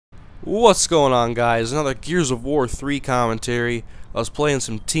What's going on, guys? Another Gears of War 3 commentary. I was playing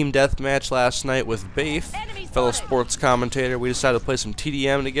some Team Deathmatch last night with Bafe, fellow sports commentator. We decided to play some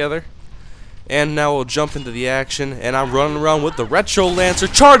TDM together. And now we'll jump into the action, and I'm running around with the Retro Lancer,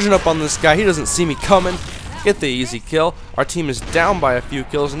 charging up on this guy. He doesn't see me coming. Get the easy kill. Our team is down by a few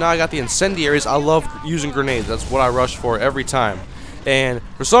kills, and now I got the incendiaries. I love using grenades. That's what I rush for every time. And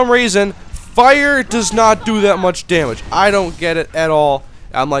for some reason, fire does not do that much damage. I don't get it at all.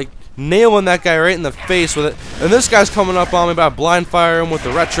 I'm like nailing that guy right in the face with it, and this guy's coming up on me, by blind fire him with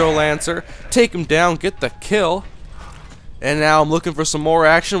the Retro Lancer, take him down, get the kill. And now I'm looking for some more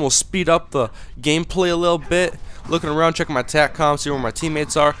action. We'll speed up the gameplay a little bit. Looking around, checking my TACCOM, see where my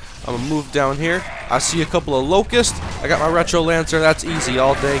teammates are. I'm gonna move down here. I see a couple of locusts. I got my Retro Lancer. That's easy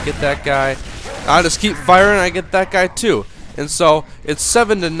all day. Get that guy. I just keep firing, and I get that guy too. And so it's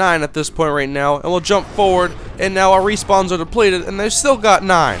 7-9 at this point right now, and we'll jump forward, and now our respawns are depleted, and they've still got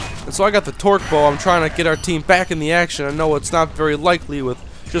 9. And so I got the torque bow. I'm trying to get our team back in the action. I know it's not very likely with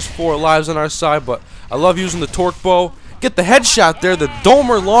just 4 lives on our side, but I love using the torque bow. Get the headshot there. The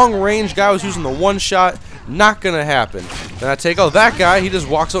Domer long range guy was using the one shot. Not gonna happen. Then I take out that guy. He just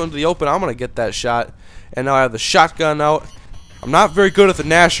walks out into the open. I'm gonna get that shot. And now I have the shotgun out. I'm not very good at the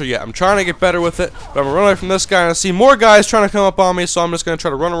Nasher yet. I'm trying to get better with it, but I'm gonna run away from this guy, and I see more guys trying to come up on me, so I'm just gonna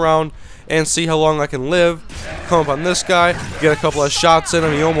try to run around and see how long I can live. Come up on this guy, get a couple of shots in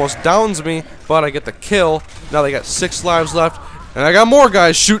him. He almost downs me, but I get the kill. Now they got 6 lives left, and I got more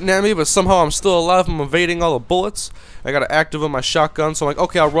guys shooting at me, but somehow I'm still alive. I'm evading all the bullets. I got to activate my shotgun, so I'm like,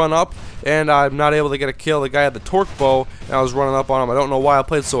 okay, I'll run up, and I'm not able to get a kill. The guy had the torque bow, and I was running up on him. I don't know why I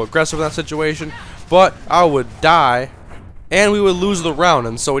played so aggressive in that situation, but I would die, and we would lose the round.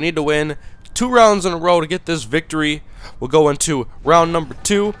 And so we need to win 2 rounds in a row to get this victory. We'll go into round number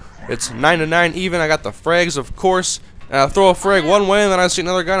 2. It's 9-9 even. I got the frags, of course, and I throw a frag one way, and then I see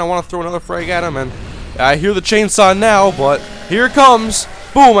another guy, and I want to throw another frag at him, and I hear the chainsaw now, but here it comes.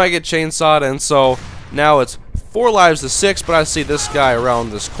 Boom, I get chainsawed, and so now it's 4 lives to 6, but I see this guy around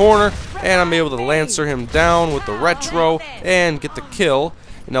this corner, and I'm able to Lancer him down with the Retro and get the kill.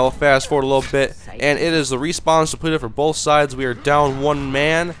 And now we'll fast forward a little bit, and it is the respawns depleted for both sides. We are down 1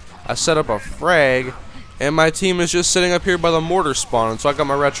 man. I set up a frag, and my team is just sitting up here by the mortar spawn. And so I got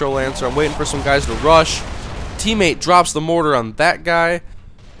my Retro Lancer. I'm waiting for some guys to rush. Teammate drops the mortar on that guy,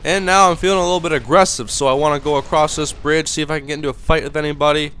 and now I'm feeling a little bit aggressive, so I want to go across this bridge, see if I can get into a fight with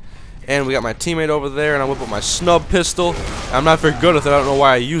anybody. And we got my teammate over there, and I whip up my snub pistol. I'm not very good with it. I don't know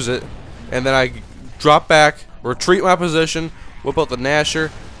why I use it. And then I drop back, retreat my position, whip out the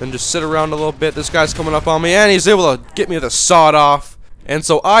Nasher, then just sit around a little bit. This guy's coming up on me, and he's able to get me with a sawed off. And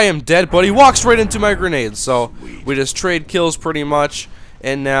so I am dead, but he walks right into my grenades. So we just trade kills pretty much.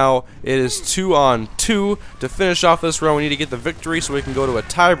 And now it is 2-on-2 to finish off this round. We need to get the victory so we can go to a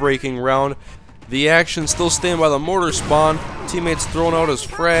tie-breaking round. The action still staying by the mortar spawn. Teammates throwing out his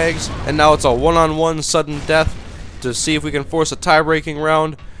frags, and now it's a 1-on-1 sudden death to see if we can force a tie-breaking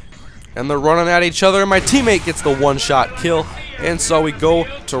round. And they're running at each other, and my teammate gets the one-shot kill. And so we go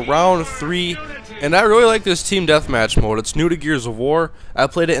to round 3. And I really like this Team Deathmatch mode. It's new to Gears of War. I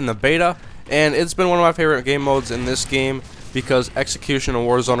played it in the beta, and it's been one of my favorite game modes in this game because Execution and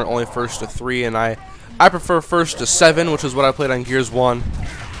Warzone are only 1st to 3, and I prefer 1st to 7, which is what I played on Gears 1.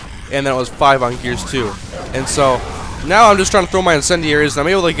 And then it was 5 on Gears 2. And so now I'm just trying to throw my incendiaries, and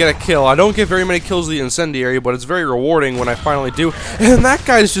I'm able to get a kill. I don't get very many kills with the incendiary, but it's very rewarding when I finally do. And that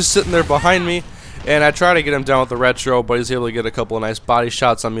guy's just sitting there behind me, and I try to get him down with the Retro, but he's able to get a couple of nice body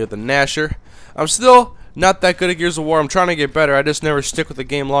shots on me with the Nasher. I'm still not that good at Gears of War. I'm trying to get better. I just never stick with the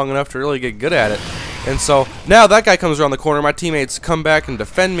game long enough to really get good at it. And so now that guy comes around the corner. My teammates come back and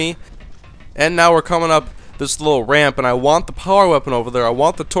defend me, and now we're coming up this little ramp, and I want the power weapon over there. I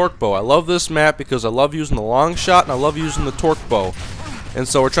want the torque bow. I love this map because I love using the long shot, and I love using the torque bow. And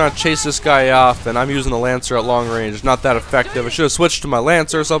so we're trying to chase this guy off, and I'm using the Lancer at long range. Not that effective. I should have switched to my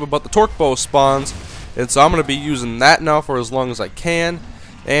Lancer, but the torque bow spawns, and so I'm going to be using that now for as long as I can.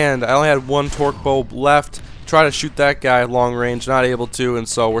 And I only had 1 torque bow left. Try to shoot that guy long range, not able to, and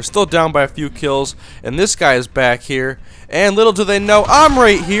so we're still down by a few kills, and this guy is back here, and little do they know I'm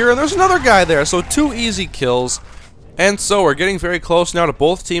right here, and there's another guy there. So 2 easy kills, and so we're getting very close now to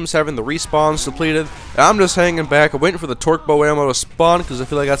both teams having the respawns depleted. And I'm just hanging back. I'm waiting for the torque bow ammo to spawn because I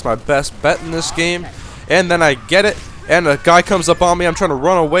feel like that's my best bet in this game. And then I get it, and a guy comes up on me. I'm trying to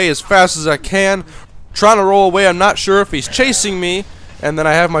run away as fast as I can, trying to roll away. I'm not sure if he's chasing me, and then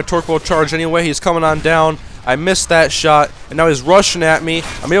I have my torque bow charged anyway. He's coming on down. I missed that shot, and now he's rushing at me.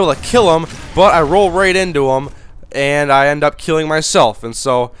 I'm able to kill him, but I roll right into him, and I end up killing myself. And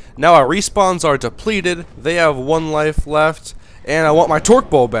so now our respawns are depleted. They have 1 life left, and I want my torque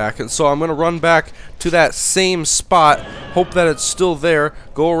bow back, and so I'm going to run back to that same spot, hope that it's still there,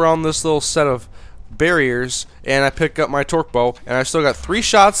 go around this little set of barriers, and I pick up my torque bow, and I still got 3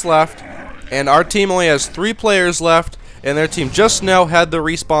 shots left, and our team only has 3 players left, and their team just now had the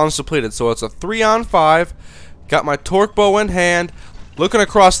respawns depleted, so it's a 3-on-5, got my torque bow in hand, looking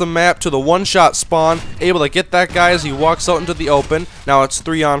across the map to the one-shot spawn, able to get that guy as he walks out into the open. Now it's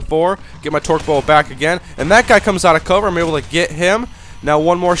 3-on-4. Get my torque bow back again, and that guy comes out of cover. I'm able to get him. Now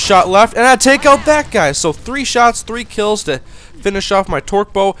one more shot left, and I take out that guy. So 3 shots, 3 kills to finish off my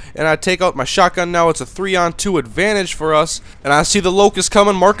torque bow, and I take out my shotgun. Now it's a 3-on-2 advantage for us, and I see the locust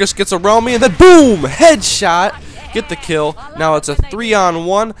coming. Marcus gets around me, and then boom, headshot. Get the kill. Now it's a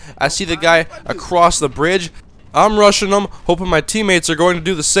 3-on-1. I see the guy across the bridge. I'm rushing them, hoping my teammates are going to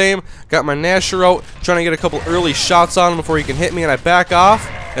do the same. Got my Nasher out, trying to get a couple early shots on him before he can hit me, and I back off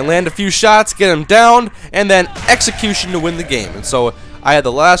and land a few shots, get him down, and then execution to win the game. And so I had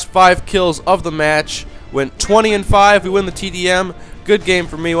the last 5 kills of the match, went 20-5, we win the TDM. Good game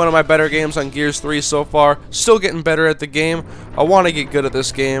for me, one of my better games on Gears 3 so far. Still getting better at the game. I want to get good at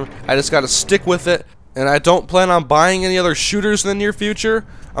this game. I just got to stick with it. And I don't plan on buying any other shooters in the near future.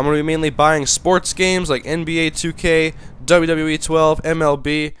 I'm going to be mainly buying sports games like NBA 2K, WWE 12,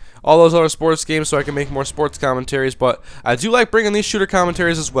 MLB, all those other sports games so I can make more sports commentaries. But I do like bringing these shooter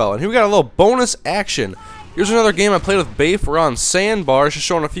commentaries as well. And here we got a little bonus action. Here's another game I played with Bafe. We're on sandbars, just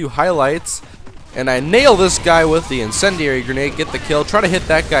showing a few highlights. And I nail this guy with the incendiary grenade, get the kill, try to hit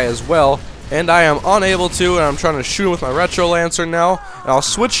that guy as well. And I am unable to, and I'm trying to shoot him with my retro lancer now. And I'll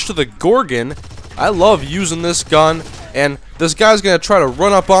switch to the Gorgon. I love using this gun, and this guy's going to try to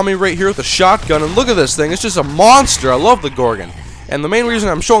run up on me right here with a shotgun, and look at this thing, it's just a monster. I love the Gorgon. And the main reason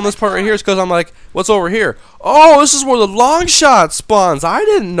I'm showing this part right here is because I'm like, what's over here? Oh, this is where the long shot spawns. I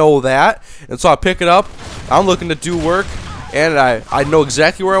didn't know that. And so I pick it up, I'm looking to do work, and I know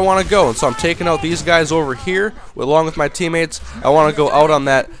exactly where I want to go. And so I'm taking out these guys over here, along with my teammates. I want to go out on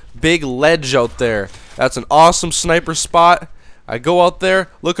that big ledge out there. That's an awesome sniper spot. I go out there,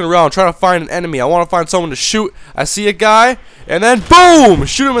 looking around, trying to find an enemy. I want to find someone to shoot. I see a guy, and then boom!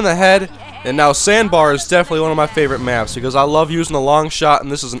 Shoot him in the head. And now Sandbar is definitely one of my favorite maps because I love using the long shot,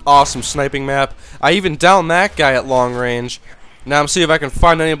 and this is an awesome sniping map. I even downed that guy at long range. Now I'm seeing if I can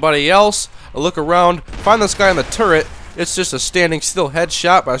find anybody else. I look around, find this guy in the turret. It's just a standing still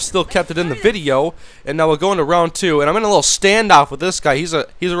headshot, but I still kept it in the video. And now we'll go into round 2, and I'm in a little standoff with this guy. He's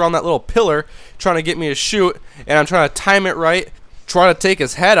around that little pillar trying to get me to shoot, and I'm trying to time it right, try to take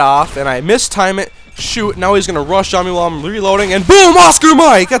his head off, and I mistime it, shoot. Now he's going to rush on me while I'm reloading, and boom, Oscar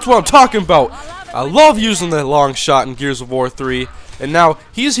Mike! That's what I'm talking about. I love using the long shot in Gears of War 3, and now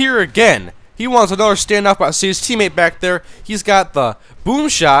he's here again. He wants another standoff, but I see his teammate back there. He's got the boom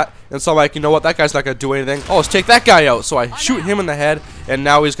shot, and so I'm like, you know what, that guy's not going to do anything. Oh, let's take that guy out. So I shoot him in the head, and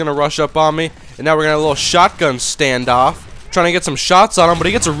now he's going to rush up on me, and now we're going to have a little shotgun standoff, trying to get some shots on him, but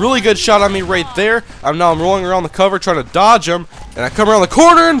he gets a really good shot on me right there. I'm rolling around the cover, trying to dodge him, and I come around the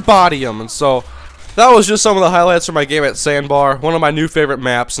corner and body him, and so that was just some of the highlights from my game at Sandbar, one of my new favorite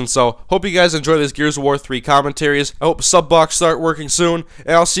maps. And so hope you guys enjoy these Gears of War 3 commentaries. I hope sub box start working soon,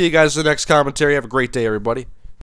 and I'll see you guys in the next commentary. Have a great day, everybody.